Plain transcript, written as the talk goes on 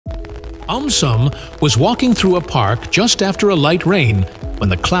AumSum was walking through a park just after a light rain when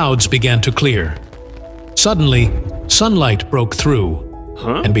the clouds began to clear. Suddenly, sunlight broke through,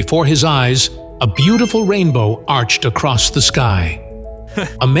 and before his eyes, a beautiful rainbow arched across the sky.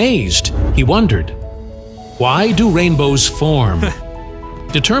 Amazed, he wondered, why do rainbows form?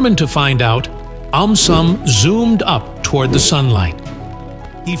 Determined to find out, AumSum zoomed up toward the sunlight.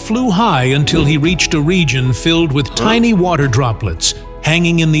 He flew high until he reached a region filled with tiny water droplets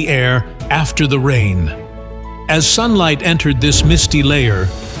hanging in the air after the rain. As sunlight entered this misty layer,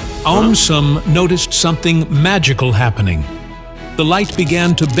 AumSum noticed something magical happening. The light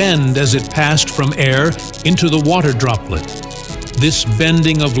began to bend as it passed from air into the water droplet. This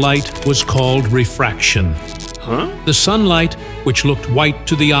bending of light was called refraction. The sunlight, which looked white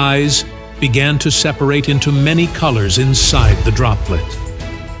to the eyes, began to separate into many colors inside the droplet.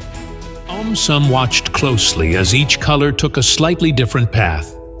 AumSum watched closely as each color took a slightly different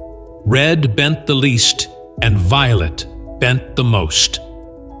path. Red bent the least, and violet bent the most.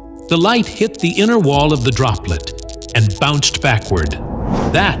 The light hit the inner wall of the droplet and bounced backward.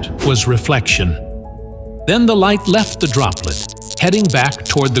 That was reflection. Then the light left the droplet, heading back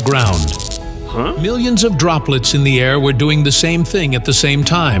toward the ground. Millions of droplets in the air were doing the same thing at the same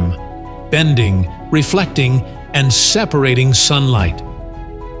time, bending, reflecting, and separating sunlight.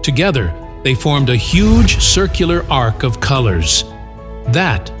 Together, they formed a huge circular arc of colors.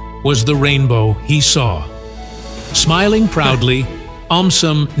 That was the rainbow he saw. Smiling proudly,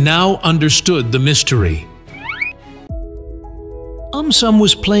 AumSum now understood the mystery. AumSum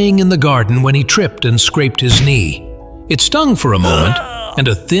was playing in the garden when he tripped and scraped his knee. It stung for a moment, and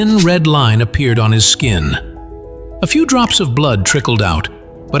a thin red line appeared on his skin. A few drops of blood trickled out,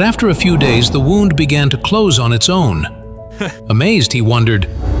 but after a few days the wound began to close on its own. Amazed, he wondered,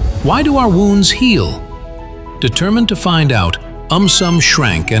 why do our wounds heal? Determined to find out, AumSum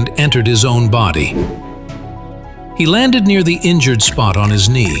shrank and entered his own body. He landed near the injured spot on his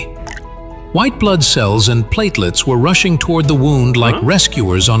knee. White blood cells and platelets were rushing toward the wound like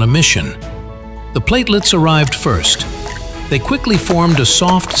rescuers on a mission. The platelets arrived first. They quickly formed a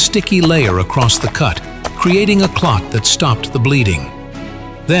soft, sticky layer across the cut, creating a clot that stopped the bleeding.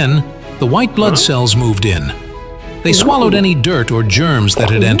 Then, the white blood cells moved in. They swallowed any dirt or germs that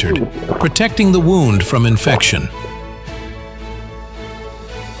had entered, protecting the wound from infection.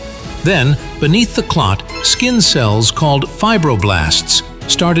 Then, beneath the clot, skin cells called fibroblasts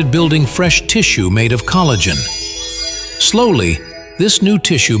started building fresh tissue made of collagen. Slowly, this new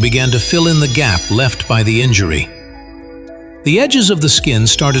tissue began to fill in the gap left by the injury. The edges of the skin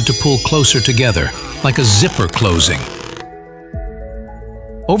started to pull closer together, like a zipper closing.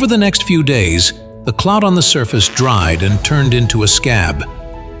 Over the next few days, the clot on the surface dried and turned into a scab.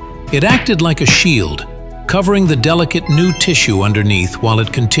 It acted like a shield, covering the delicate new tissue underneath while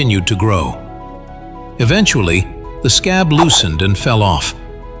it continued to grow. Eventually, the scab loosened and fell off,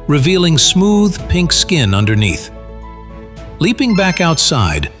 revealing smooth pink skin underneath. Leaping back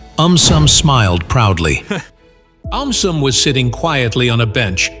outside, AumSum smiled proudly. AumSum was sitting quietly on a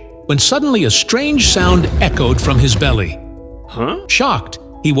bench when suddenly a strange sound echoed from his belly. Shocked,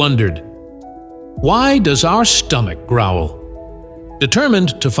 he wondered, why does our stomach growl?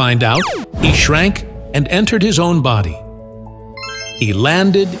 Determined to find out, he shrank and entered his own body. He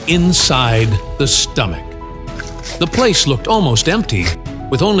landed inside the stomach. The place looked almost empty,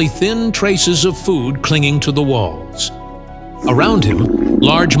 with only thin traces of food clinging to the walls. Around him,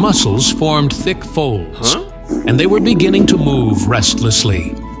 large muscles formed thick folds, and they were beginning to move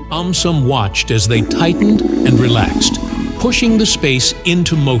restlessly. AumSum watched as they tightened and relaxed, pushing the space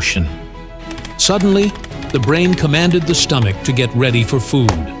into motion. Suddenly, the brain commanded the stomach to get ready for food.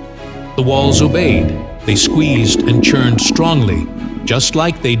 The walls obeyed. They squeezed and churned strongly, just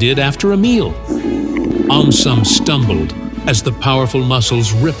like they did after a meal. AumSum stumbled as the powerful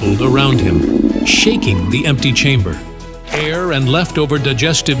muscles rippled around him, shaking the empty chamber. Air and leftover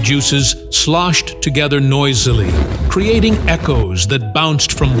digestive juices sloshed together noisily, creating echoes that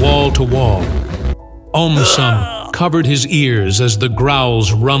bounced from wall to wall. AumSum covered his ears as the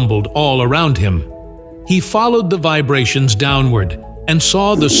growls rumbled all around him. He followed the vibrations downward and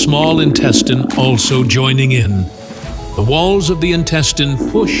saw the small intestine also joining in. The walls of the intestine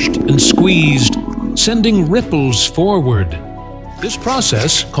pushed and squeezed, sending ripples forward. This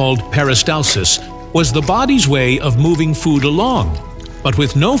process, called peristalsis, was the body's way of moving food along. But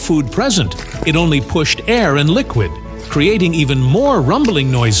with no food present, it only pushed air and liquid, creating even more rumbling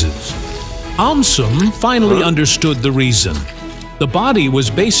noises. AumSum finally understood the reason. The body was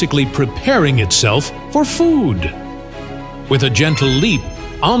basically preparing itself for food. With a gentle leap,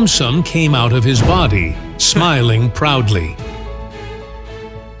 AumSum came out of his body, smiling proudly.